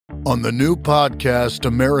On the new podcast,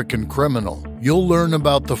 American Criminal, you'll learn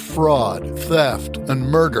about the fraud, theft, and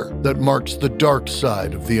murder that marks the dark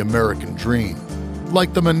side of the American dream.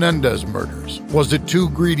 Like the Menendez murders. Was it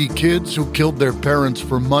two greedy kids who killed their parents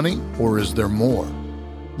for money, or is there more?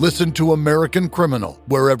 Listen to American Criminal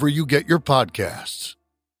wherever you get your podcasts.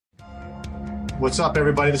 What's up,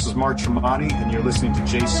 everybody? This is Mark Tremonti, and you're listening to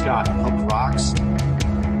Jay Scott on Hook Rocks.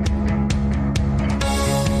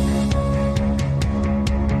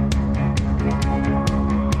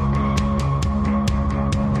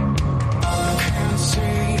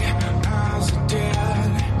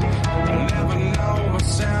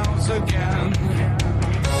 Again,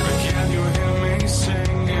 can you hear me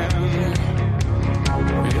singing?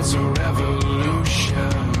 It's a revolution.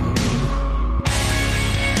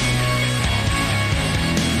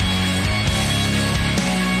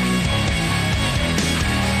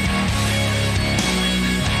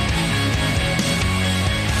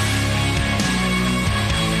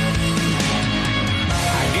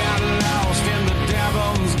 I got lost in the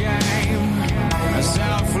devil's game, a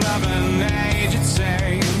self-loving age it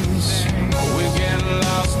seems. We get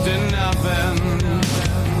lost in nothing.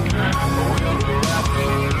 We're the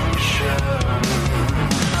revolution.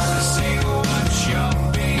 See what you're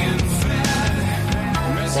being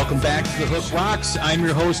fed. Welcome back to the Hook Rocks. I'm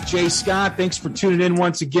your host, Jay Scott. Thanks for tuning in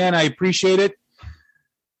once again. I appreciate it.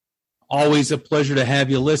 Always a pleasure to have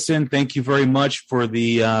you listen. Thank you very much for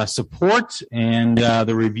the support and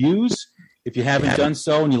the reviews. If you haven't done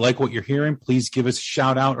so and you like what you're hearing, please give us a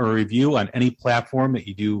shout out or a review on any platform that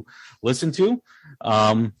you do listen to.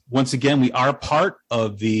 Once again, we are part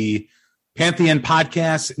of the Pantheon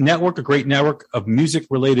Podcast Network, a great network of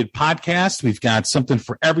music-related podcasts. We've got something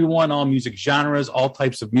for everyone, all music genres, all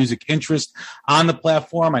types of music interest on the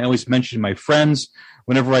platform. I always mention my friends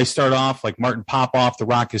whenever I start off, like Martin Popoff, the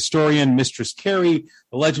rock historian, Mistress Carrie,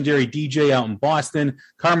 the legendary DJ out in Boston,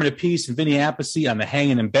 Carmen Apiece and Vinny Appice on the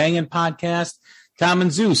Hangin' and Bangin' podcast, Tom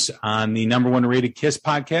and Zeus on the #1 rated Kiss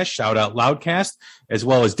podcast, Shout Out Loudcast, as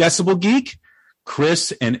well as Decibel Geek.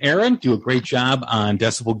 Chris and Aaron do a great job on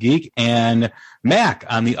Decibel Geek, and Mac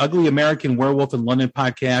on the Ugly American Werewolf in London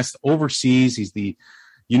podcast overseas. He's the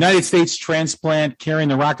United States transplant carrying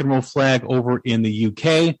the rock and roll flag over in the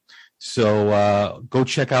UK. So go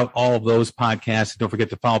check out all of those podcasts. Don't forget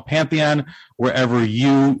to follow Pantheon wherever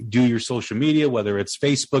you do your social media, whether it's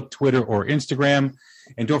Facebook, Twitter, or Instagram.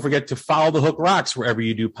 And don't forget to follow the Hook Rocks wherever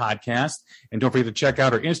you do podcasts. And don't forget to check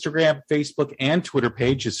out our Instagram, Facebook, and Twitter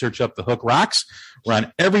page. Just search up the Hook Rocks. We're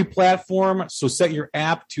on every platform, so set your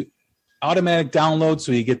app to automatic download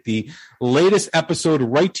so you get the latest episode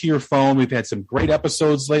right to your phone. We've had some great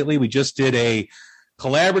episodes lately. We just did a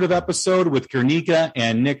collaborative episode with Guernica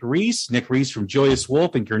and Nick Reese from Joyous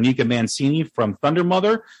Wolf and Guernica Mancini from Thunder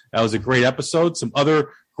Mother. That was a great episode. Some other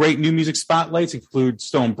great new music spotlights include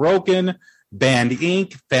Stone Broken, Band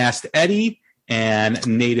Inc., Fast Eddie, and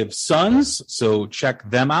Native Sons. So check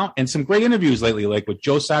them out. And some great interviews lately, like with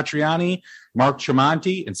Joe Satriani, Mark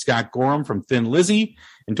Tremonti, and Scott Gorham from Thin Lizzy.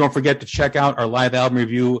 And don't forget to check out our live album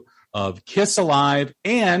review of Kiss Alive.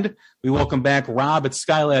 And we welcome back Rob at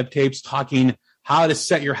Skylab Tapes talking how to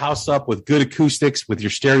set your house up with good acoustics with your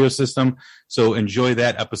stereo system. So enjoy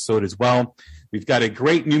that episode as well. We've got a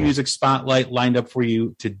great new music spotlight lined up for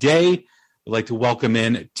you today. We'd like to welcome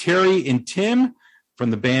in Terry and Tim from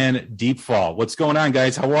the band Deepfall. What's going on,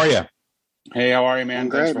 guys? How are you? Hey, how are you, man?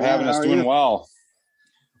 Thanks for having us. Doing well.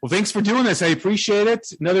 Well, thanks for doing this. I appreciate it.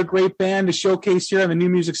 Another great band to showcase here on the New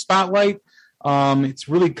Music Spotlight. It's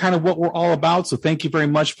really kind of what we're all about. So thank you very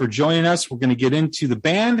much for joining us. We're going to get into the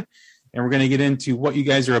band and we're going to get into what you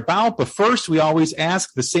guys are about. But first, we always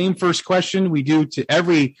ask the same first question we do to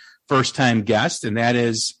every first-time guest, and that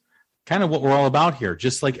is kind of what we're all about here.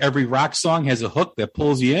 Just like every rock song has a hook that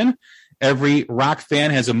pulls you in, every rock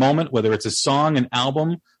fan has a moment, whether it's a song, an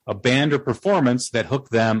album, a band, or performance that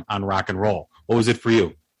hooked them on rock and roll. What was it for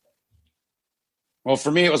you? Well,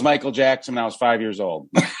 for me, it was Michael Jackson when I was 5 years old.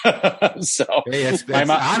 So hey, that's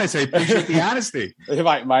honest. I appreciate the honesty.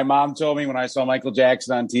 My mom told me when I saw Michael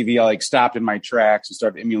Jackson on TV, I stopped in my tracks and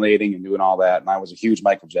started emulating and doing all that. And I was a huge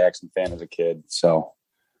Michael Jackson fan as a kid. So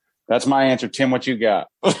that's my answer. Tim, what you got?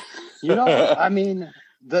 I mean,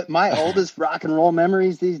 my oldest rock and roll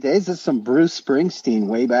memories these days is some Bruce Springsteen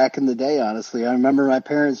way back in the day, honestly. I remember my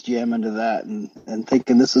parents jamming to that and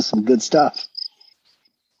thinking this is some good stuff.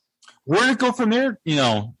 Where did it go from there,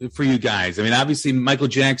 for you guys? I mean, obviously, Michael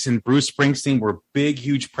Jackson, Bruce Springsteen were big,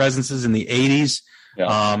 huge presences in the 80s,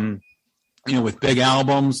 with big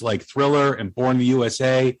albums like Thriller and Born in the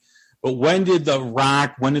USA. But when did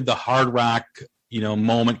the hard rock,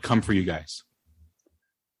 moment come for you guys?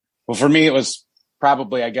 Well, for me, it was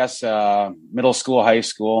probably, I guess, middle school, high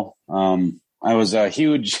school. I was a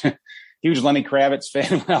huge Lenny Kravitz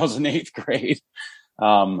fan when I was in 8th grade.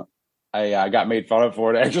 I got made fun of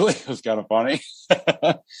for it. Actually, it was kind of funny.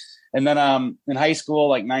 And then in high school,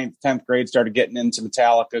 like 9th, 10th grade, started getting into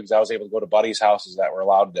Metallica because I was able to go to buddies' houses that were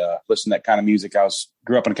allowed to listen to that kind of music.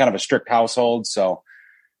 Grew up in kind of a strict household, so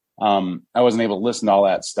I wasn't able to listen to all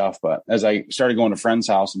that stuff. But as I started going to friends'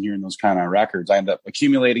 house and hearing those kind of records, I ended up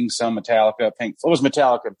accumulating some Metallica, Pink. It was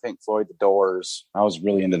Metallica, Pink Floyd, The Doors. I was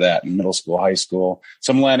really into that in middle school, high school.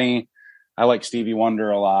 Some Lenny. I like Stevie Wonder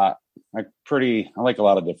a lot. I like a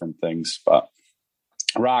lot of different things, but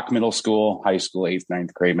rock, middle school, high school, 8th,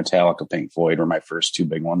 9th grade, Metallica, Pink Floyd were my first two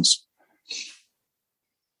big ones.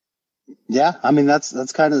 Yeah, I mean that's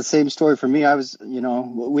kind of the same story for me. I was,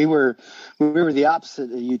 we were the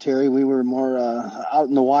opposite of you, Terry. We were more out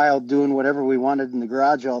in the wild doing whatever we wanted in the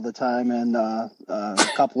garage all the time, and a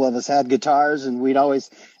couple of us had guitars, and we'd always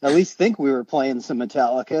at least think we were playing some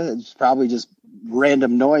Metallica. It's probably just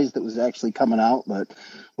random noise that was actually coming out, but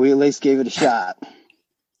we at least gave it a shot.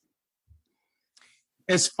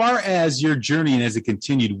 As far as your journey and as it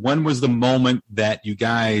continued, when was the moment that you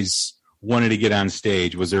guys wanted to get on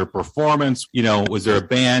stage? Was there a performance? Was there a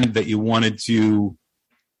band that you wanted to,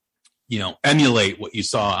 emulate what you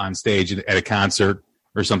saw on stage at a concert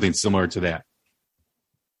or something similar to that?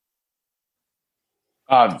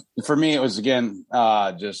 For me, it was, again,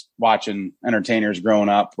 just watching entertainers growing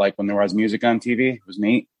up, like when there was music on TV. It was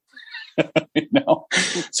neat.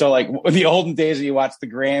 So like the olden days that you watch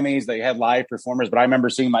the Grammys, they had live performers, but I remember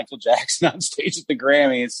seeing Michael Jackson on stage at the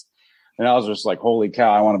Grammys, and I was just like, holy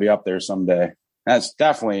cow, I want to be up there someday. That's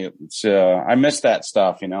definitely, I miss that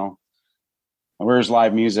stuff, Where's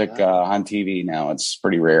live music on TV now? It's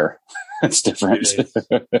pretty rare. It's different. It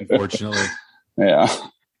is, unfortunately. Yeah.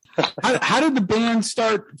 How did the band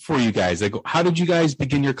start for you guys? Like, how did you guys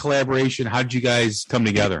begin your collaboration? How did you guys come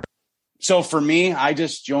together? So for me, I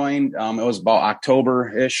just joined, it was about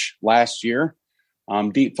October-ish last year.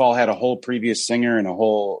 Deepfall had a whole previous singer and a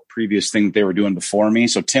whole previous thing that they were doing before me.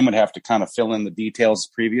 So Tim would have to kind of fill in the details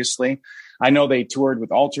previously. I know they toured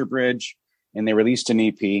with Alter Bridge and they released an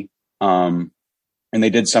EP. And they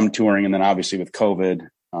did some touring, and then obviously with COVID,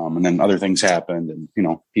 and then other things happened,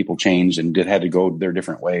 and, people changed and had to go their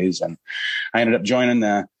different ways. And I ended up joining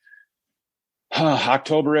the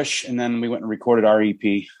October-ish, and then we went and recorded our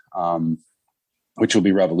EP, which will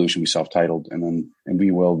be Revolution. We self-titled, and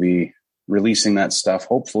we will be releasing that stuff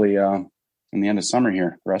hopefully in the end of summer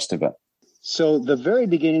here, the rest of it. So the very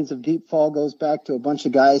beginnings of Deepfall goes back to a bunch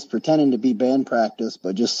of guys pretending to be band practice,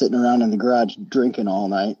 but just sitting around in the garage drinking all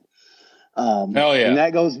night. Hell yeah. And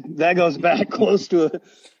that goes back close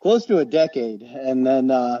to a decade. And then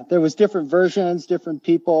there was different versions, different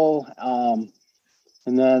people.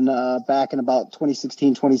 And then back in about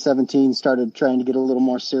 2016, 2017, started trying to get a little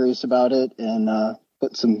more serious about it and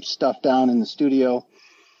put some stuff down in the studio.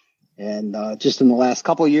 And just in the last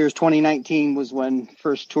couple of years, 2019 was when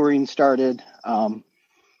first touring started.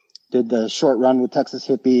 Did the short run with Texas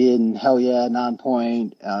Hippie and Hell Yeah,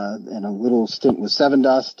 Nonpoint, and a little stint with Seven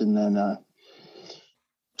Dust. And then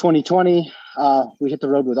 2020, we hit the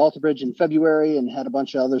road with Alter Bridge in February and had a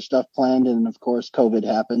bunch of other stuff planned. And of course, COVID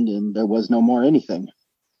happened and there was no more anything.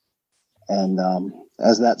 And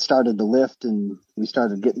as that started to lift and we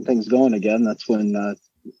started getting things going again, that's when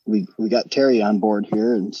we got Terry on board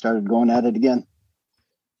here and started going at it again.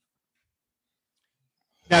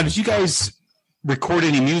 Now, did you guys record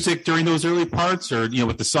any music during those early parts, or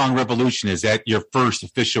with the song Revolution, is that your first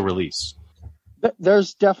official release?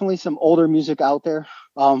 There's definitely some older music out there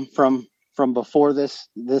from before this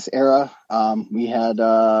era. We had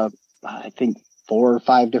I think 4 or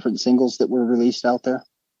 5 different singles that were released out there.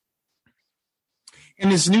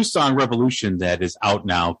 And this new song Revolution that is out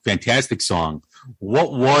now, fantastic song.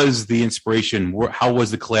 What was the inspiration? How was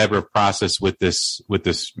the collaborative process with this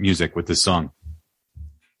music, with this song?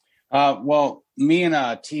 Well, me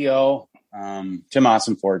and T.O., Tim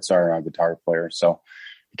Ossenfort's our guitar player. So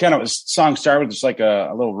kind of a song started with just like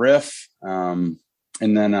a little riff. And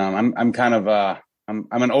then I'm kind of I'm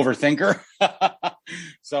an overthinker.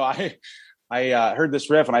 So I heard this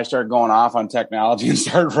riff and I started going off on technology and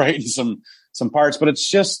started writing some parts. But it's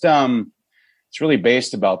just it's really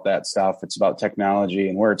based about that stuff. It's about technology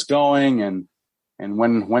and where it's going, and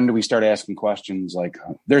when do we start asking questions? Like,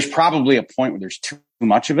 there's probably a point where there's too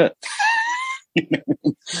much of it.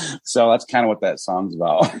 So that's kind of what that song's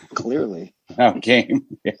about. Clearly. Okay.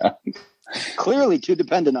 Yeah. Clearly too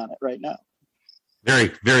dependent on it right now.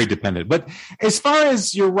 Very, very dependent. But as far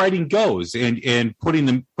as your writing goes and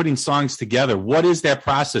putting songs together, what is that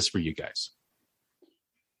process for you guys?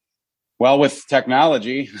 Well, with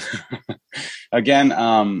technology, again,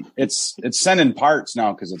 it's sent in parts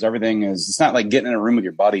now because it's not like getting in a room with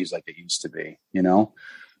your buddies like it used to be, you know.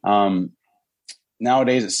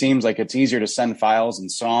 Nowadays, it seems like it's easier to send files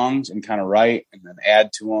and songs and kind of write and then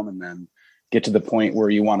add to them and then get to the point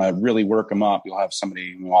where you want to really work them up. You'll have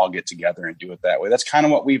somebody who all get together and do it that way. That's kind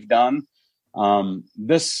of what we've done.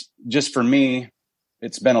 This, just for me,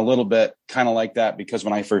 it's been a little bit kind of like that because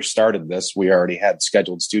when I first started this, we already had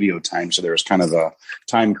scheduled studio time. So there was kind of a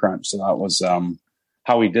time crunch. So that was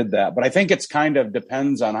how we did that. But I think it's kind of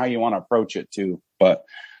depends on how you want to approach it too. But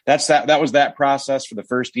that was that process for the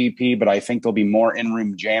first EP. But I think there'll be more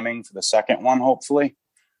in-room jamming for the second one, hopefully.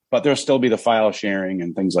 But there'll still be the file sharing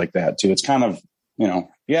and things like that too. It's kind of, you know,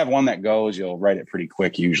 if you have one that goes, you'll write it pretty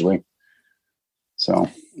quick usually. So.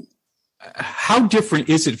 How different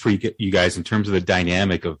is it for you guys in terms of the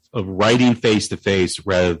dynamic of writing face to face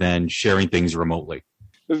rather than sharing things remotely?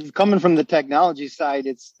 Coming from the technology side,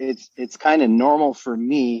 it's kind of normal for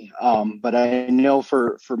me. But I know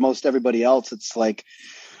for most everybody else, it's like,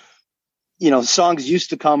 you know, songs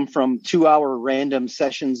used to come from 2-hour random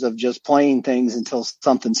sessions of just playing things until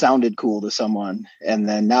something sounded cool to someone. And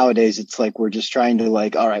then nowadays it's like, we're just trying to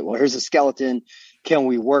like, all right, well, here's a skeleton. Can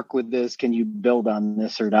we work with this? Can you build on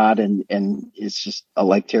this or not? And it's just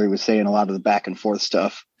like Terry was saying, a lot of the back and forth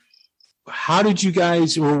stuff. How did you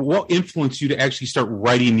guys, or what influenced you to actually start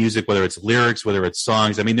writing music, whether it's lyrics, whether it's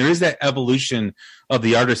songs? I mean, there is that evolution of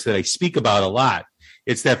the artist that I speak about a lot.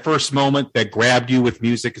 It's that first moment that grabbed you with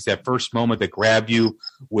music. It's that first moment that grabbed you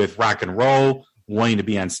with rock and roll, wanting to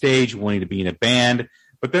be on stage, wanting to be in a band.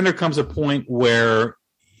 But then there comes a point where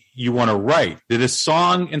you want to write. Did a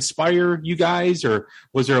song inspire you guys, or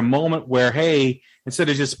was there a moment where, hey, instead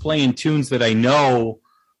of just playing tunes that I know,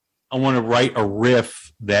 I want to write a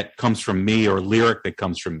riff that comes from me or a lyric that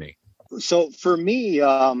comes from me? So for me,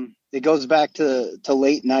 it goes back to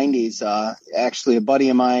late 90s. Actually, a buddy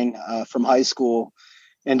of mine from high school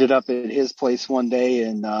ended up at his place one day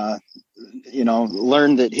and,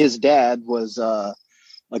 learned that his dad was a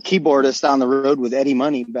keyboardist on the road with Eddie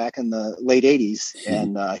Money back in the late 80s.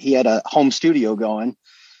 And he had a home studio going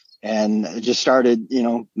and just started,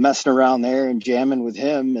 messing around there and jamming with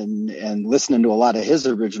him and listening to a lot of his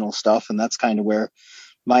original stuff. And that's kind of where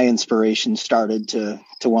my inspiration started to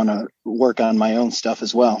want to work on my own stuff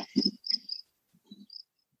as well.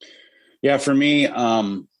 Yeah, for me,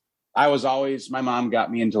 my mom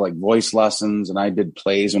got me into like voice lessons and I did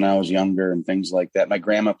plays when I was younger and things like that. My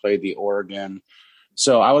grandma played the organ.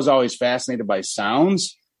 So I was always fascinated by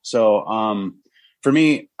sounds. So for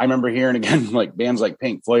me, I remember hearing again, like bands like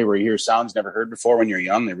Pink Floyd, where you hear sounds never heard before when you're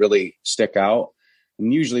young, they really stick out.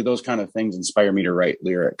 And usually those kind of things inspire me to write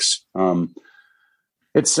lyrics. But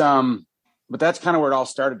that's kind of where it all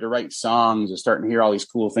started, to write songs and starting to hear all these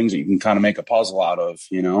cool things that you can kind of make a puzzle out of,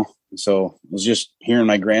 And so I was just hearing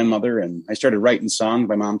my grandmother and I started writing songs.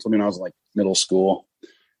 My mom told me when I was like middle school,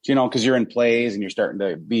 because you're in plays and you're starting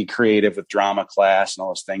to be creative with drama class and all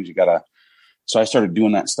those things. So I started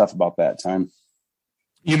doing that stuff about that time.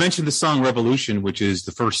 You mentioned the song Revolution, which is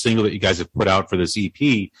the first single that you guys have put out for this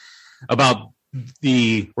EP, about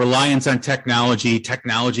the reliance on technology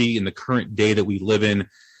in the current day that we live in.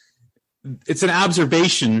 It's an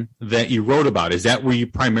observation that you wrote about. Is that where you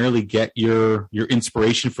primarily get your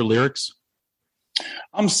inspiration for lyrics?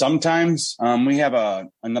 Sometimes we have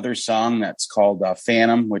another song that's called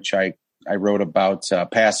Phantom, which I wrote about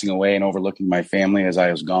passing away and overlooking my family as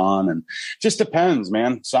I was gone. And just depends,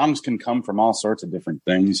 man. Songs can come from all sorts of different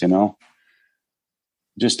things,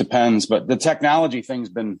 Just depends. But the technology thing's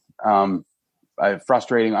been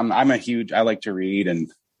frustrating. I like to read,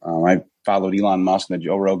 and I followed Elon Musk and the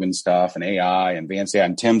Joe Rogan stuff and AI and Vance AI.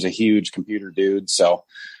 And Tim's a huge computer dude. So,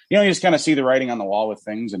 you just kind of see the writing on the wall with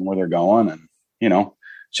things and where they're going. And,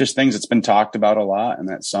 it's just things that's been talked about a lot. And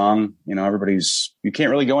that song, you can't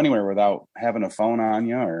really go anywhere without having a phone on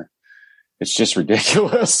you, or it's just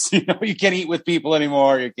ridiculous. You can't eat with people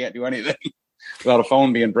anymore. You can't do anything without a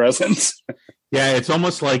phone being present. Yeah, it's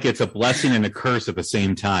almost like it's a blessing and a curse at the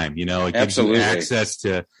same time. It gives Absolutely. You access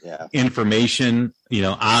to information,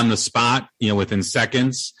 on the spot, within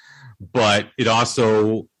seconds, but it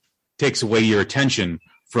also takes away your attention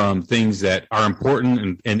from things that are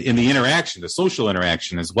important and in the interaction, the social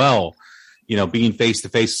interaction as well. Being face to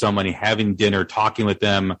face with somebody, having dinner, talking with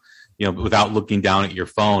them, without looking down at your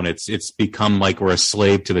phone. It's become like we're a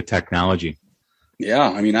slave to the technology. Yeah.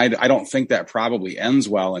 I mean, I don't think that probably ends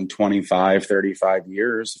well in 25, 35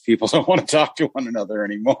 years. If people don't want to talk to one another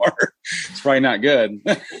anymore, it's probably not good.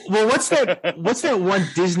 Well, what's that one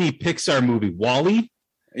Disney Pixar movie, WALL-E?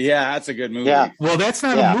 Yeah, that's a good movie. Yeah. Well, that's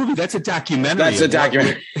not a movie. That's a documentary. That's a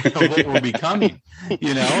documentary of what we're becoming.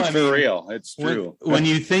 You know, I mean, for real. It's true. When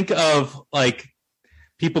you think of like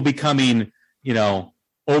people becoming, you know,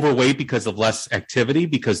 overweight because of less activity,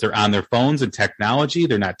 because they're on their phones and technology,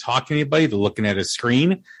 they're not talking to anybody, they're looking at a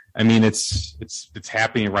screen. I mean, it's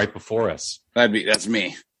happening right before us. That's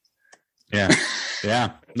me. Yeah.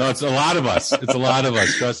 Yeah. No, it's a lot of us. It's a lot of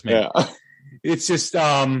us. Trust me. Yeah. It's just,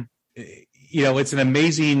 you know, it's an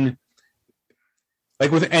amazing,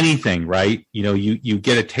 like with anything, right? You know, you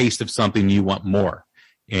get a taste of something, you want more.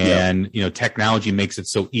 And, you know, technology makes it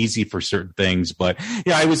so easy for certain things. But,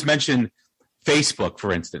 yeah, I was mentioned Facebook,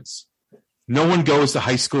 for instance. No one goes to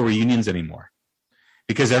high school reunions anymore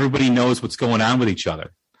because everybody knows what's going on with each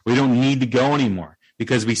other. We don't need to go anymore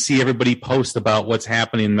because we see everybody post about what's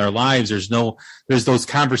happening in their lives. There's those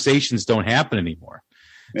conversations don't happen anymore.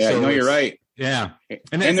 Yeah, so you're right. Yeah.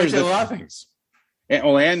 And there's a lot of things.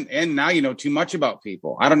 And now you know too much about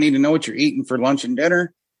people. I don't need to know what you're eating for lunch and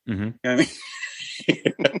dinner. Mm-hmm. You know what I mean?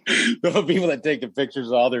 The people that take the pictures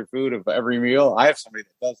of all their food of every meal. I have somebody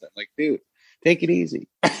that does that. I'm like, dude, take it easy.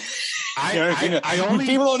 I only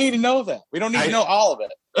people don't need to know that. We don't need to know all of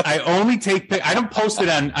it. I only take. I don't post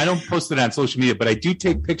it on social media, but I do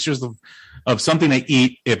take pictures of something I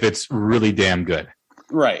eat if it's really damn good.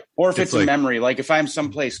 Right. Or if it's a memory, like if I'm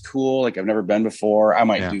someplace cool, like I've never been before, I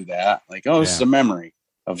might do that. Like, oh, this is a memory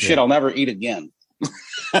of shit I'll never eat again.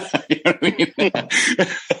 You know what I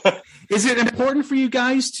mean? Is it important for you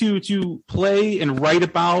guys to play and write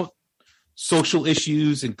about social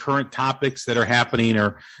issues and current topics that are happening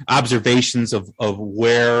or observations of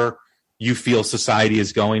where you feel society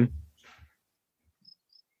is going?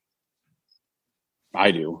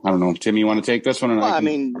 I do. I don't know. Tim, you want to take this one? Well, I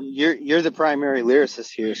mean, you're the primary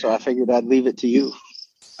lyricist here, so I figured I'd leave it to you.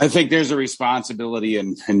 I think there's a responsibility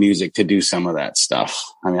in music to do some of that stuff.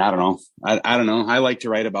 I mean, I don't know. I don't know. I like to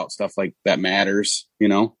write about stuff like that matters, you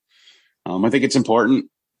know? I think it's important.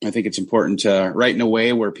 I think it's important to write in a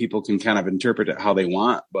way where people can kind of interpret it how they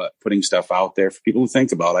want, but putting stuff out there for people to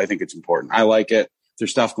think about, I think it's important. I like it.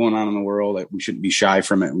 There's stuff going on in the world that we shouldn't be shy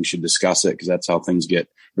from it. We should discuss it because that's how things get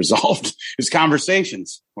resolved. It's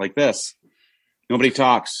conversations like this. Nobody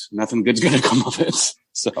talks. Nothing good's going to come of it.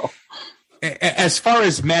 So as far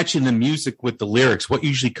as matching the music with the lyrics, what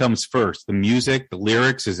usually comes first? The music, the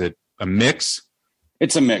lyrics? Is it a mix?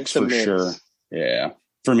 It's a mix for sure. Yeah.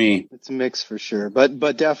 For me, it's a mix for sure. But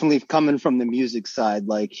definitely coming from the music side,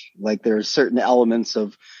 like there are certain elements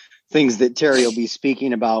of things that Terry will be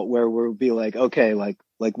speaking about where we'll be like, okay, like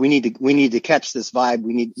we need to catch this vibe.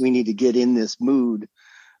 We need to get in this mood,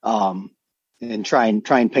 and try and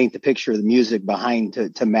paint the picture of the music behind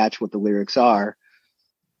to match what the lyrics are.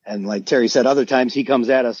 And like Terry said, other times he comes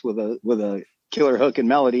at us with a killer hook and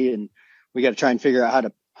melody, and we got to try and figure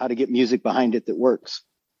out how to get music behind it that works.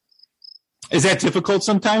 Is that difficult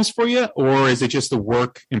sometimes for you, or is it just a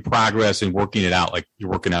work in progress and working it out like you're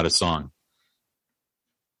working out a song?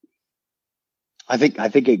 I think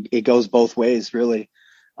it goes both ways, really.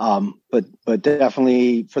 But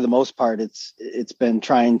definitely for the most part, it's been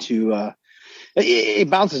trying to, it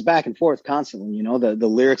bounces back and forth constantly. You know, the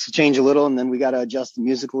lyrics change a little and then we got to adjust the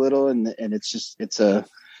music a little. And it's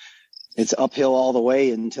uphill all the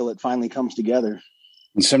way until it finally comes together.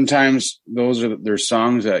 And sometimes there's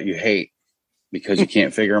songs that you hate because you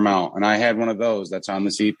can't figure them out. And I had one of those that's on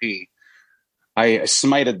this EP. I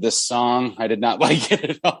smited this song. I did not like it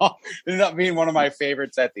at all. It ended up being one of my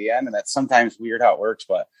favorites at the end. And that's sometimes weird how it works.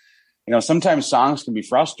 But, you know, sometimes songs can be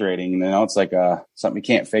frustrating. You know, it's like something you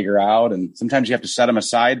can't figure out. And sometimes you have to set them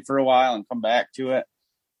aside for a while and come back to it.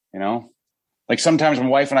 You know, like sometimes my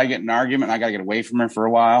wife and I get in an argument and I got to get away from her for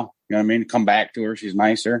a while. You know what I mean? Come back to her. She's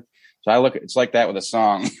nicer. So it's like that with a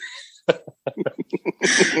song.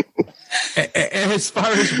 As far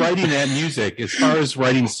as writing that music, as far as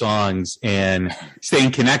writing songs and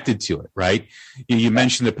staying connected to it, right? You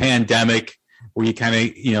mentioned the pandemic where you kind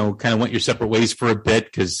of went your separate ways for a bit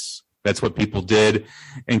because that's what people did,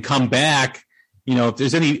 and come back. You know,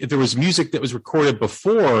 if there was music that was recorded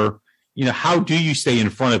before, you know, how do you stay in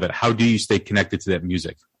front of it? How do you stay connected to that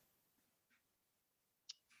music?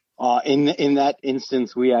 In that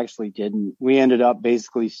instance, we actually didn't. We ended up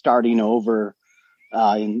basically starting over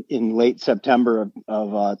in late September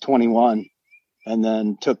of 21, and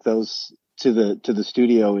then took those to the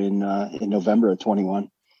studio in November of 21.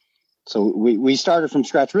 So we started from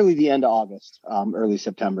scratch, really the end of August, early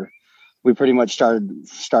September. We pretty much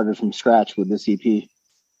started from scratch with this EP. Yeah.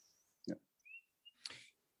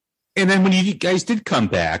 And then when you guys did come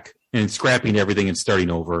back and scrapping everything and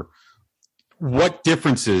starting over, what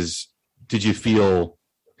differences did you feel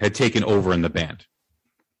had taken over in the band?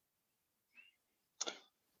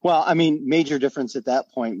 Well, I mean, major difference at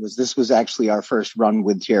that point was this was actually our first run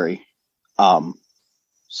with Terry.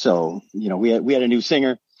 So, we had a new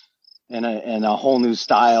singer and a whole new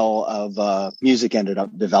style of music ended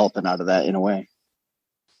up developing out of that in a way.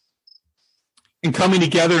 And coming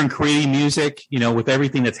together and creating music, with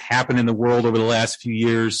everything that's happened in the world over the last few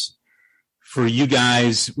years, for you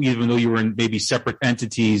guys, even though you were in maybe separate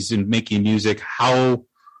entities and making music, how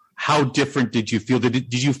different did you feel?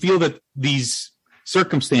 Did you feel that these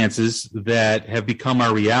circumstances that have become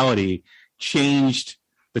our reality changed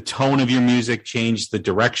the tone of your music, changed the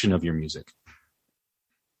direction of your music?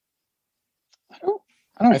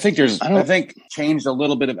 I think changed a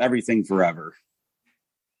little bit of everything forever.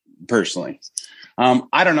 Personally,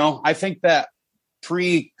 I don't know. I think that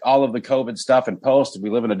pre all of the COVID stuff and post,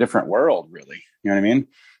 we live in a different world, really. You know what I mean?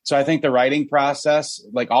 So I think the writing process,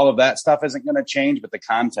 like all of that stuff, isn't going to change, but the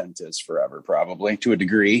content is forever, probably to a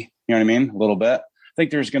degree. You know what I mean? A little bit. I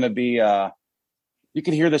think there's going to be. You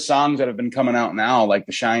can hear the songs that have been coming out now, like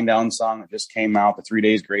the Shine Down song that just came out, the 3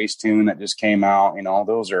 Days Grace tune that just came out.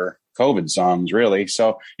 Those are COVID songs, really.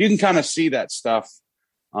 So you can kind of see that stuff.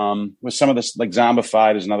 With some of this, like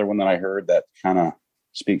Zombified is another one that I heard that kind of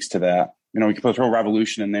speaks to that. We can throw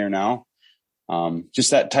Revolution in there now.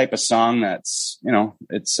 Just that type of song that's,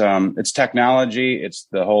 it's technology. It's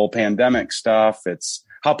the whole pandemic stuff. It's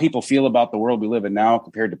how people feel about the world we live in now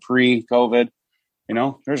compared to pre-COVID.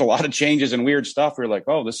 There's a lot of changes and weird stuff. We're like,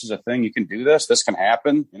 oh, this is a thing. You can do this. This can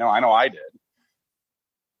happen. I know I did.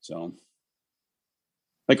 So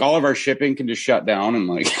like all of our shipping can just shut down and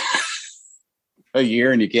like a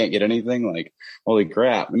year and you can't get anything. Like, holy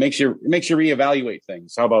crap. It makes you reevaluate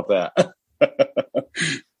things. How about that?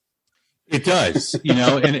 It does,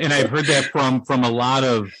 and I've heard that from a lot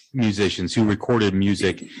of musicians who recorded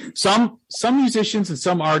music. Some musicians and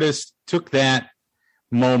some artists took that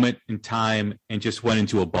moment in time and just went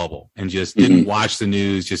into a bubble and just didn't watch the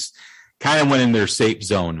news, just kind of went in their safe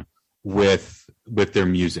zone with their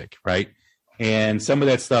music, right? And some of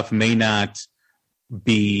that stuff may not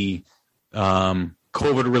be COVID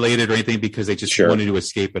related or anything because they just wanted to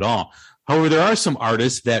escape it all. However, there are some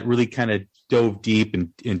artists that really kind of dove deep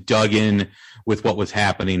and dug in with what was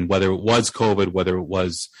happening, whether it was COVID, whether it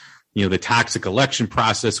was, the toxic election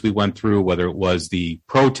process we went through, whether it was the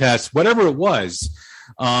protests, whatever it was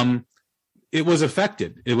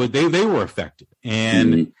affected. They were affected.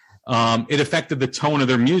 And it affected the tone of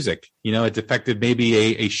their music. It affected maybe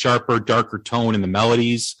a sharper, darker tone in the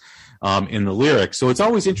melodies, in the lyrics. So it's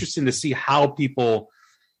always interesting to see how people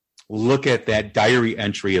look at that diary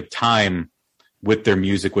entry of time with their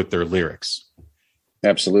music, with their lyrics.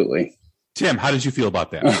 Absolutely. Tim, how did you feel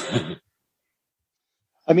about that?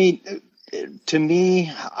 I mean, to me,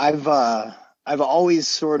 I've always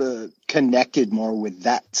sort of connected more with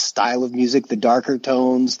that style of music, the darker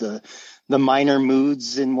tones, the minor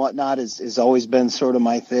moods and whatnot has always been sort of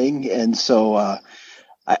my thing. And so,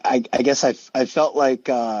 I guess I felt like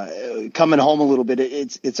coming home a little bit.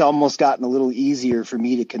 It's almost gotten a little easier for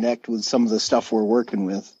me to connect with some of the stuff we're working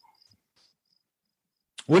with.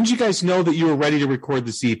 When did you guys know that you were ready to record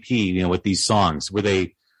this EP? With these songs, were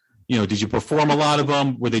they, did you perform a lot of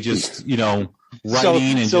them? Were they just, writing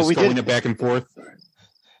and just going it back and forth?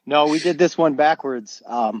 No, we did this one backwards.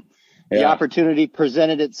 The opportunity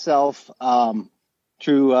presented itself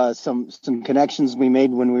through some connections we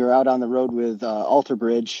made when we were out on the road with Alter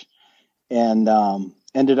Bridge, and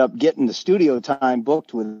ended up getting the studio time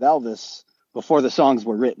booked with Elvis before the songs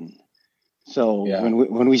were written. So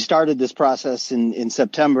when we started this process in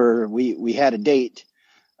September, we had a date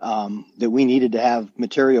that we needed to have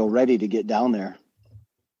material ready to get down there.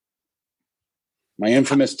 My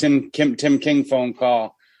infamous Tim King phone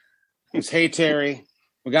call was, "Hey Terry,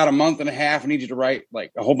 we got a month and a half. I need you to write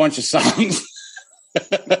like a whole bunch of songs."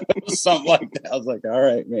 Something like that. I was like, all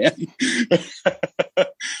right, man.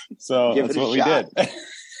 So that's what we did.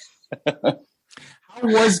 How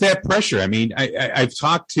was that pressure? I mean, I've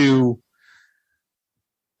talked to,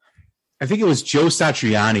 I think it was Joe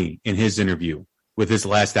Satriani in his interview with his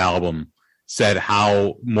last album, said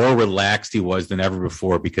how more relaxed he was than ever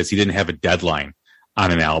before because he didn't have a deadline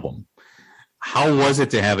on an album. How was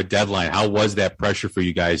it to have a deadline? How was that pressure for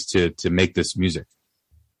you guys to make this music?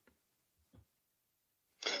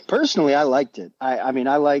 Personally, I liked it. I mean,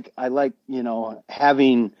 I like,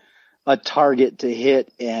 having a target to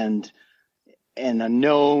hit and a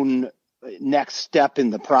known next step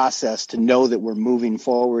in the process to know that we're moving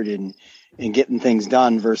forward and getting things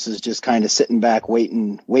done versus just kind of sitting back,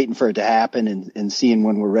 waiting for it to happen and seeing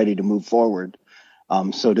when we're ready to move forward.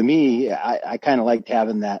 So to me, I kind of liked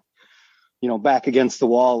having that, back against the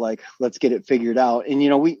wall, like, let's get it figured out. And,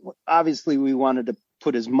 we wanted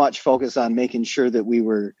put as much focus on making sure that we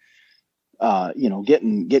were,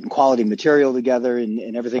 getting quality material together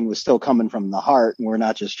and everything was still coming from the heart. And we're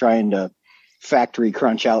not just trying to factory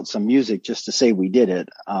crunch out some music just to say we did it.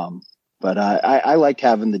 But I liked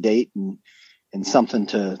having the date and something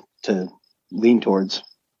to lean towards.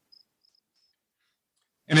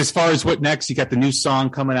 And as far as what next, you got the new song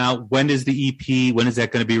coming out. When is the EP? When is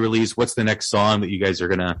that going to be released? What's the next song that you guys are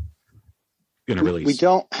gonna release? We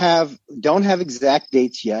don't have exact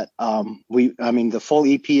dates yet. The full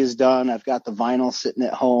EP is done. I've got the vinyl sitting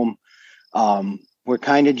at home. We're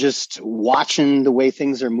kind of just watching the way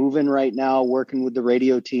things are moving right now, working with the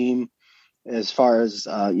radio team as far as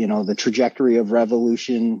the trajectory of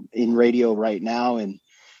Revolution in radio right now, and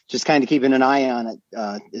just kind of keeping an eye on it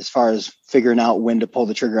as far as figuring out when to pull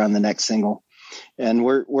the trigger on the next single. And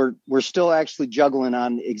we're still actually juggling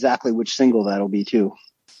on exactly which single that'll be too.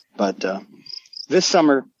 But this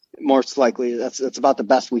summer, most likely, that's about the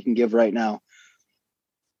best we can give right now.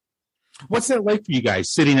 What's that like for you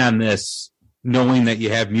guys, sitting on this, knowing that you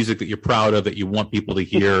have music that you're proud of, that you want people to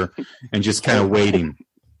hear, and just kind of waiting?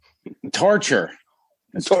 Torture.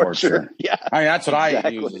 It's torture. Yeah. I mean, that's what I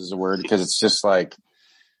use as a word, because it's just like,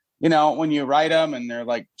 when you write them and they're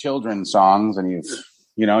like children's songs, and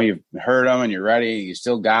you've heard them and you're ready, you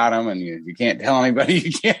still got them, and you can't tell anybody,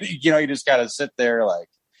 you just got to sit there like,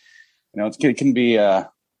 it can be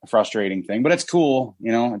a frustrating thing, but it's cool.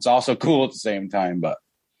 It's also cool at the same time, but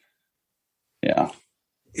yeah.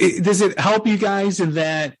 Does it help you guys in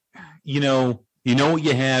that, what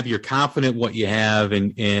you have, you're confident what you have,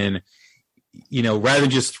 and rather than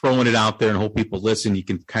just throwing it out there and hope people listen, you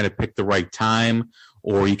can kind of pick the right time,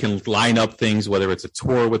 or you can line up things, whether it's a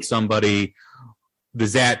tour with somebody.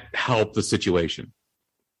 Does that help the situation?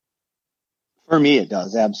 For me, it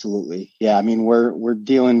does. Absolutely. Yeah. I mean, we're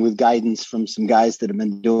dealing with guidance from some guys that have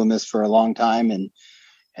been doing this for a long time, and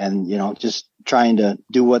just trying to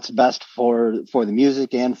do what's best for the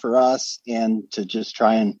music and for us, and to just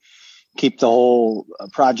try and keep the whole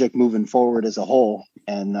project moving forward as a whole.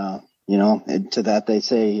 And, and to that, they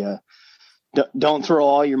say, don't throw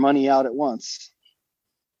all your money out at once.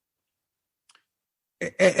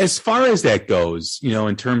 As far as that goes,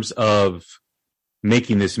 in terms of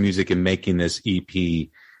making this music and making this EP,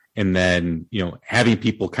 and then, having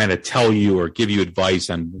people kind of tell you or give you advice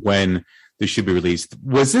on when this should be released,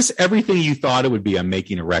 was this everything you thought it would be on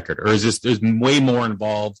making a record? Or is there's way more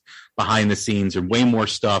involved behind the scenes, or way more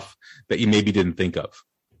stuff that you maybe didn't think of?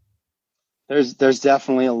 There's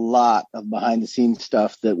definitely a lot of behind the scenes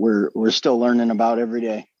stuff that we're still learning about every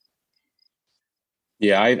day.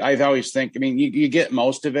 Yeah, I always think, you get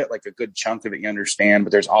most of it, like a good chunk of it you understand,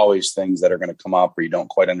 but there's always things that are going to come up where you don't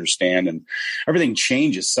quite understand, and everything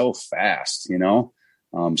changes so fast,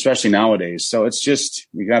 especially nowadays. So it's just,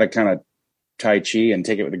 you got to kind of Tai Chi and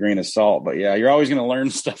take it with a grain of salt. But yeah, you're always going to learn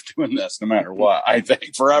stuff doing this, no matter what, I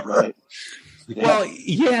think, forever. Right. Well,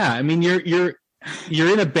 yeah,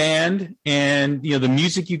 you're in a band, and, the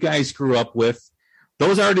music you guys grew up with,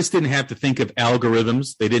 those artists didn't have to think of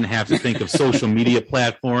algorithms. They didn't have to think of social media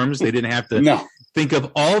platforms. They didn't have to think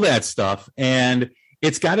of all that stuff. And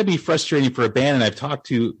it's got to be frustrating for a band. And I've talked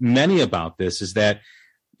to many about this, is that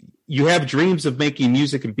you have dreams of making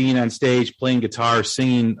music and being on stage, playing guitar,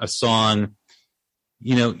 singing a song.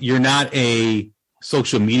 You're not a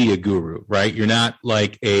social media guru, right? You're not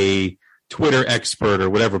like a Twitter expert or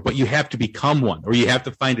whatever, but you have to become one, or you have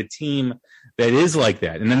to find a team that is like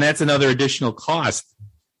that. And then that's another additional cost.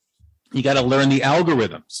 You got to learn the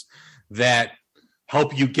algorithms that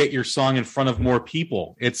help you get your song in front of more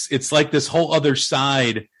people. It's like this whole other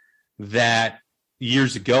side that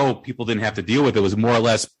years ago people didn't have to deal with. It was more or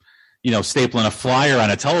less, stapling a flyer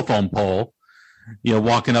on a telephone pole,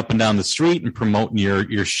 walking up and down the street and promoting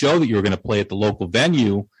your show that you were going to play at the local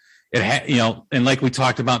venue. And like we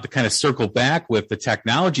talked about, to kind of circle back with the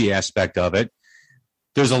technology aspect of it,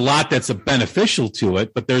 there's a lot that's beneficial to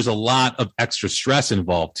it, but there's a lot of extra stress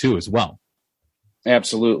involved too, as well.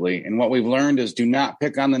 Absolutely. And what we've learned is, do not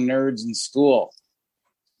pick on the nerds in school.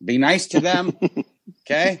 Be nice to them.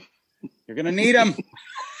 Okay. You're going to need them.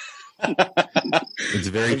 It's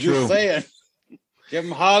very true. Just saying. Give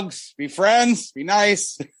them hugs, be friends, be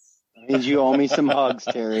nice. That means you owe me some hugs,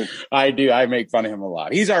 Terry. I do. I make fun of him a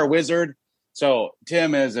lot. He's our wizard. So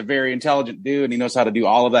Tim is a very intelligent dude, and he knows how to do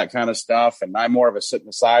all of that kind of stuff. And I'm more of a sit in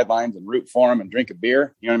the sidelines and root for him and drink a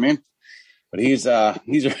beer. You know what I mean? But he's well,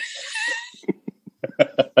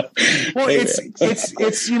 it's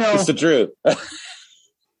it's the truth.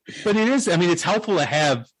 But it is. It's helpful to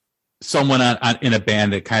have someone in a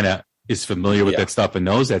band that kind of is familiar with that stuff and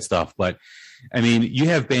knows that stuff. But you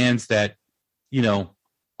have bands that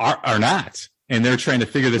are not, and they're trying to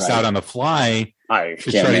figure this out on the fly. I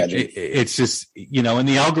can't imagine. It's just, and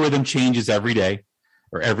the algorithm changes every day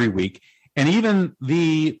or every week. And even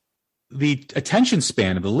the attention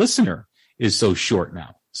span of the listener is so short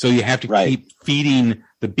now. So you have to keep feeding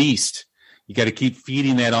the beast. You got to keep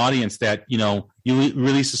feeding that audience that, you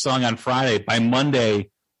release a song on Friday. By Monday,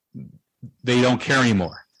 they don't care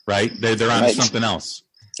anymore, right? They're on something else.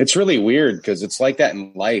 It's really weird because it's like that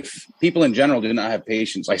in life. People in general do not have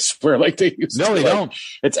patience. I swear, like they used to. No, they don't.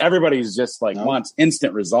 It's everybody's just wants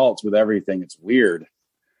instant results with everything. It's weird.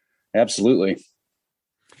 Absolutely.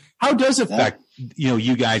 How does it affect,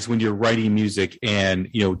 you guys when you're writing music and,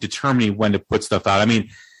 determining when to put stuff out? I mean,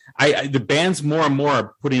 the bands more and more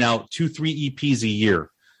are putting out 2-3 EPs a year.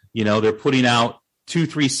 They're putting out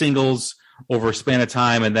 2-3 singles over a span of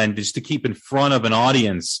time, and then just to keep in front of an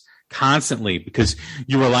audience constantly, because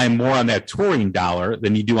you rely more on that touring dollar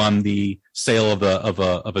than you do on the sale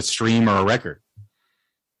of a stream or a record.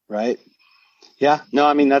 Right. Yeah. No,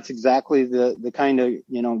 I mean, that's exactly the kind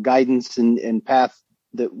of, guidance and path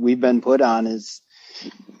that we've been put on is,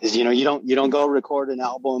 you don't go record an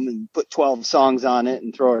album and put 12 songs on it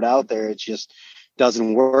and throw it out there. It just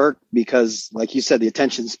doesn't work because, like you said, the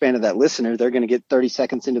attention span of that listener, they're going to get 30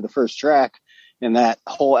 seconds into the first track and that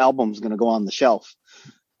whole album is going to go on the shelf.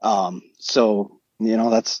 So,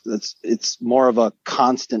 it's more of a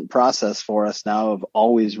constant process for us now of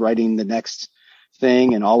always writing the next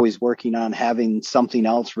thing and always working on having something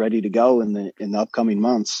else ready to go in the upcoming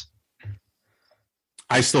months.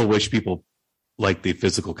 I still wish people like the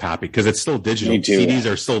physical copy because it's still digital. Me too.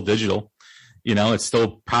 CDs are still digital. It's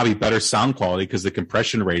still probably better sound quality because the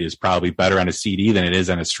compression rate is probably better on a CD than it is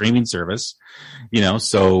on a streaming service.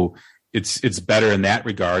 So it's better in that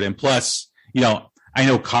regard. And plus, I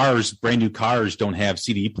know brand new cars don't have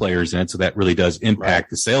CD players in it, so that really does impact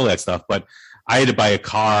the sale of that stuff. But I had to buy a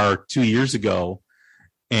car 2 years ago,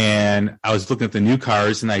 and I was looking at the new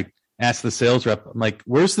cars, and I asked the sales rep, I'm like,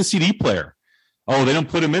 "Where's the CD player?" "Oh, they don't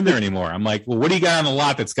put them in there anymore." I'm like, "Well, what do you got on the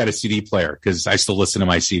lot that's got a CD player?" Because I still listen to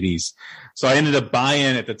my CDs. So I ended up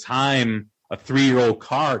buying at the time a 3-year-old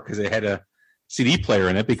car because it had a CD player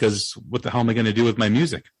in it. Because what the hell am I going to do with my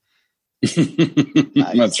music?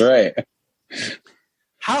 That's right.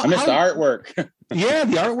 I miss the artwork. Yeah,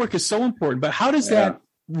 the artwork is so important. But how does that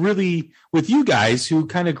really, with you guys who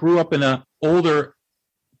kind of grew up in an older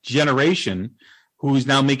generation who's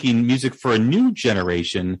now making music for a new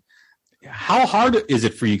generation, how hard is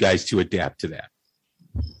it for you guys to adapt to that?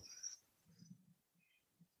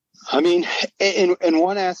 I mean, in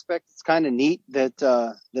one aspect, it's kind of neat that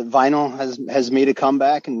that vinyl has made a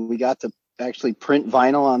comeback, and we got to actually print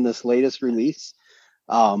vinyl on this latest release.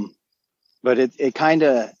 But it kind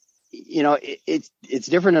of, it's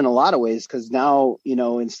different in a lot of ways because now,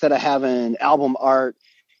 instead of having album art,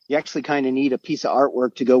 you actually kind of need a piece of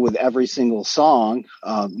artwork to go with every single song,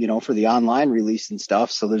 for the online release and stuff.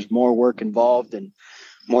 So there's more work involved and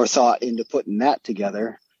more thought into putting that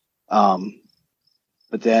together.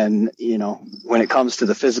 But then, when it comes to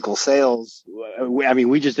the physical sales,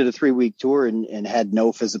 we just did a 3-week tour and had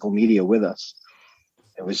no physical media with us.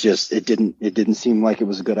 It was just, it didn't seem like it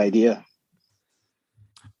was a good idea.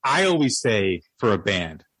 I always say for a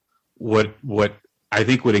band, what I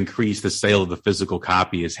think would increase the sale of the physical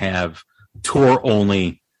copy is have tour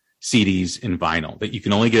only CDs in vinyl that you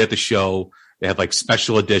can only get at the show. They have like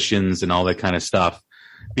special editions and all that kind of stuff,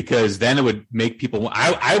 because then it would make people,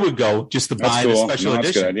 I would go just to buy the special edition.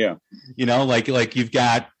 That's a good idea. Like you've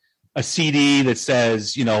got a CD that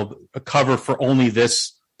says, a cover for only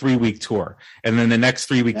this 3-week tour. And then the next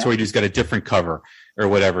 3-week tour, you just got a different cover or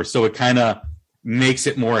whatever. So it kind of makes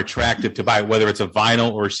it more attractive to buy, whether it's a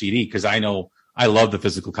vinyl or a CD. Cause I know I love the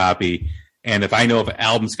physical copy. And if I know if an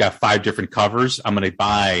album's got 5 different covers, I'm going to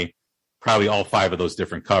buy probably all 5 of those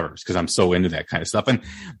different covers because I'm so into that kind of stuff. And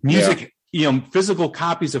music, physical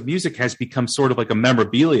copies of music has become sort of like a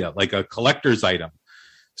memorabilia, like a collector's item.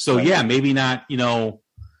 So maybe not,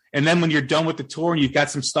 and then when you're done with the tour and you've got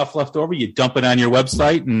some stuff left over, you dump it on your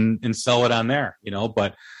website and sell it on there,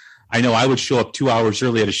 but I know I would show up 2 hours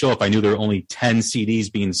early at a show if I knew there were only 10 CDs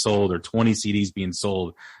being sold or 20 CDs being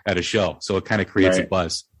sold at a show. So it kind of creates a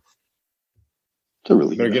buzz.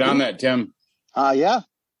 Better get on that, Tim.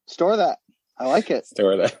 Store that. I like it.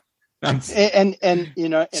 Store that. And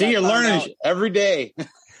see, you're learning every day.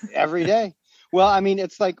 Every day. Well, I mean,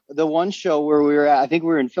 it's like the one show where we were at, I think we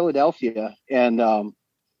were in Philadelphia, and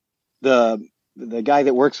the guy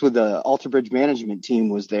that works with the Alter Bridge management team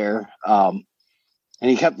was there. And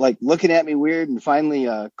he kept like looking at me weird. And finally,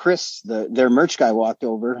 Chris, their merch guy, walked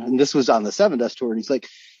over, and this was on the 7 Dust tour. And he's like,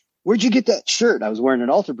 where'd you get that shirt? I was wearing an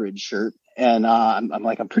Alter Bridge shirt. And I'm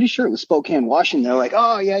like, I'm pretty sure it was Spokane, Washington. They're like,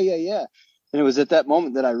 oh, yeah. And it was at that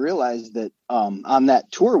moment that I realized that on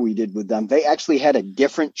that tour we did with them, they actually had a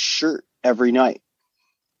different shirt every night.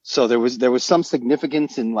 So there was some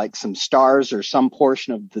significance in like some stars or some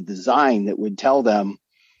portion of the design that would tell them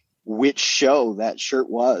which show that shirt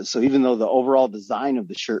was. So even though the overall design of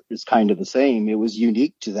the shirt is kind of the same, it was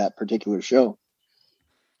unique to that particular show.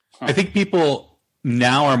 I think people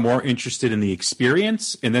now are more interested in the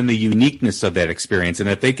experience and then the uniqueness of that experience. And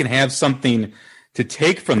if they can have something to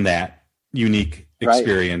take from that unique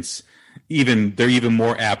experience, they're even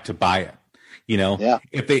more apt to buy it. You know,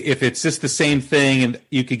 if it's just the same thing and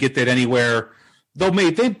you could get that anywhere,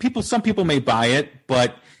 some people may buy it,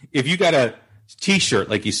 but if you got a T-shirt,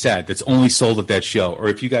 like you said, that's only sold at that show, or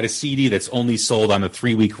if you got a CD that's only sold on the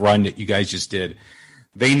 3-week run that you guys just did,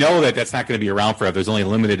 they know that that's not going to be around forever. There's only a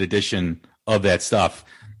limited edition of that stuff.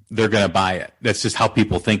 They're going to buy it. That's just how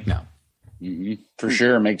people think now. Mm-hmm. For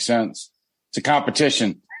sure. Makes sense. It's a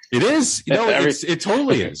competition. It is, it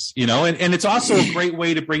totally is, and it's also a great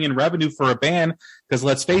way to bring in revenue for a band, because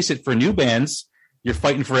let's face it, for new bands, you're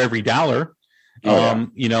fighting for every dollar,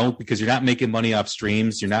 because you're not making money off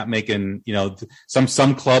streams. You're not making,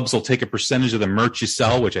 some clubs will take a percentage of the merch you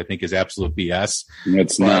sell, which I think is absolute BS.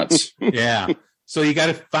 It's nuts. Yeah. So you got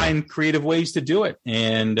to find creative ways to do it.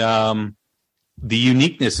 And the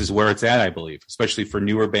uniqueness is where it's at, I believe, especially for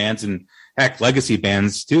newer bands and heck, legacy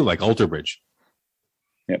bands too, like Alter Bridge.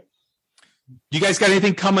 You guys got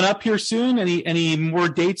anything coming up here soon? Any more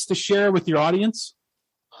dates to share with your audience?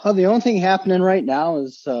 The only thing happening right now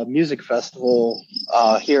is a music festival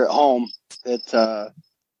here at home that a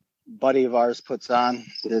buddy of ours puts on.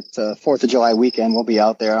 It's 4th of July weekend. We'll be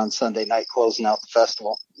out there on Sunday night closing out the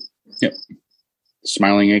festival. Yep.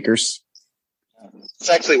 Smiling Acres. It's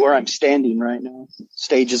actually where I'm standing right now.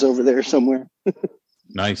 Stage is over there somewhere.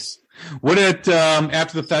 Nice. What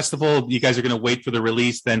after the festival, you guys are going to wait for the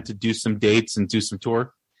release then to do some dates and do some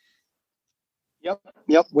tour? Yep.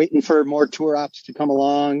 Waiting for more tour ops to come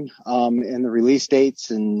along and the release dates.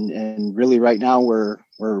 And really right now we're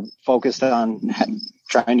focused on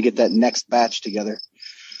trying to get that next batch together.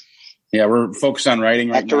 Yeah, we're focused on writing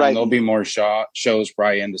right now. There'll be more shows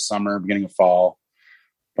probably into summer, beginning of fall.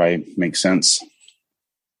 Probably makes sense.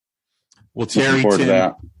 Well,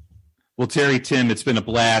 Terry, Tim, it's been a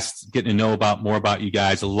blast getting to know more about you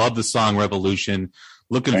guys. I love the song Revolution.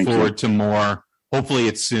 Looking forward to more. Hopefully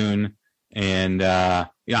it's soon. And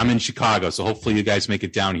I'm in Chicago, so hopefully you guys make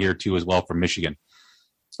it down here too as well from Michigan.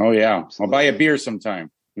 Oh, yeah. I'll buy a beer sometime.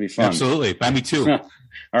 It'll be fun. Absolutely. Buy me 2.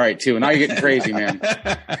 All right, 2. Now you're getting crazy, man.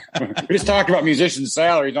 We just talked about musicians'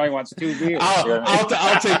 salaries. Now he wants 2 beers.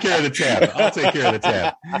 I'll take care of the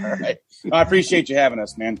tab. All right. I appreciate you having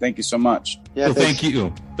us, man. Thank you so much. Yeah, well, thank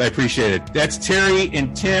you. I appreciate it. That's Terry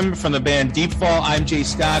and Tim from the band Deepfall. I'm Jay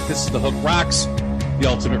Scott. This is The Hook Rocks, the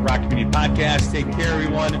Ultimate Rock Community Podcast. Take care,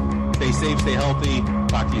 everyone. Stay safe, stay healthy.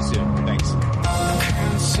 Talk to you soon. Thanks.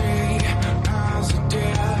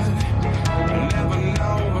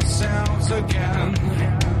 Again,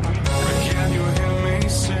 can you hear me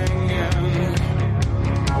singing?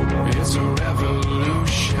 It's a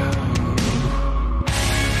revolution.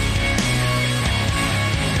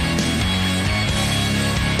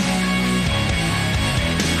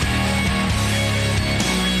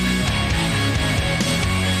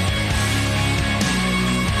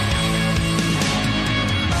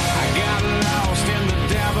 I got lost in the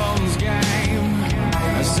devil's game,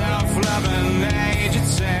 a self-loving age it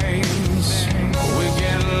seems. We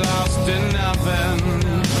get lost in nothing.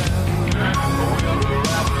 We're the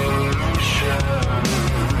revolution.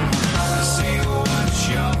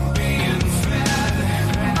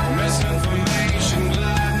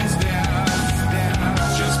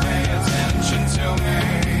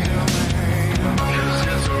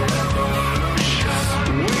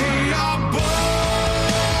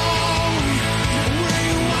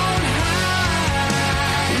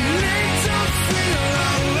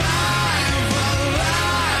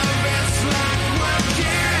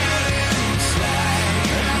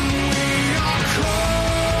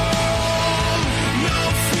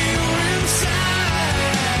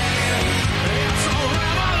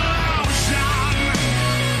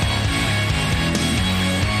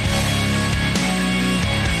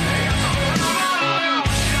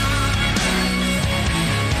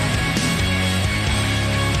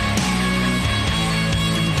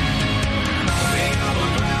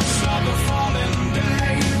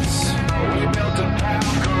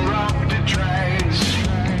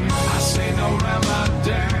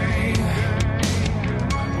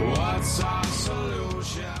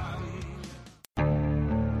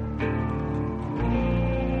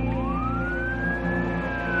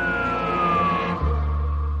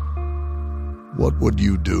 What would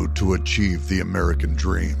you do to achieve the American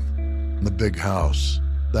dream? The big house,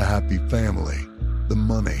 the happy family, the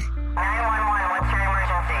money. 911, what's your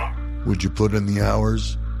emergency? Would you put in the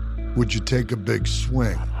hours? Would you take a big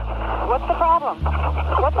swing? What's the problem?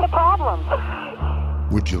 What's the problem?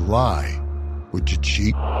 Would you lie? Would you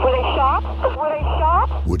cheat? Were they shot? Were they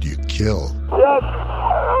shot? Would you kill? Yes.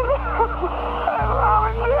 My mom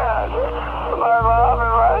is dead. My mom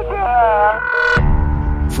is right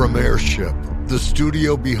there. From Airship, the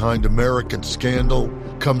studio behind American Scandal,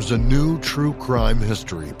 comes a new true crime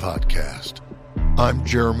history podcast. I'm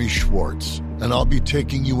Jeremy Schwartz, and I'll be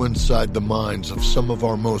taking you inside the minds of some of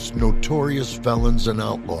our most notorious felons and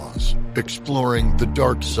outlaws, exploring the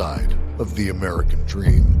dark side of the American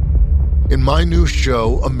dream. In my new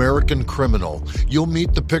show, American Criminal, you'll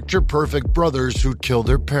meet the picture-perfect brothers who killed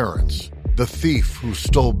their parents, the thief who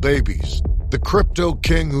stole babies, the crypto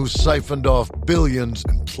king who siphoned off billions,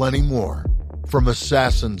 and plenty more. From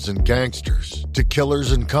assassins and gangsters to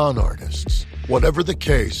killers and con artists. Whatever the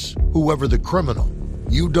case, whoever the criminal,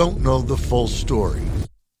 you don't know the full story.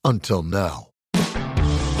 Until now.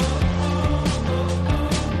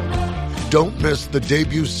 Don't miss the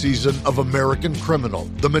debut season of American Criminal,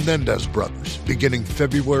 The Menendez Brothers, beginning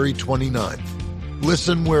February 29th.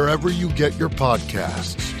 Listen wherever you get your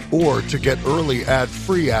podcasts, or to get early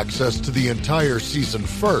ad-free access to the entire season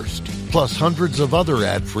first, plus hundreds of other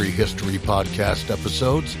ad-free history podcast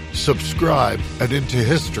episodes, subscribe at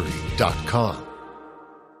IntoHistory.com.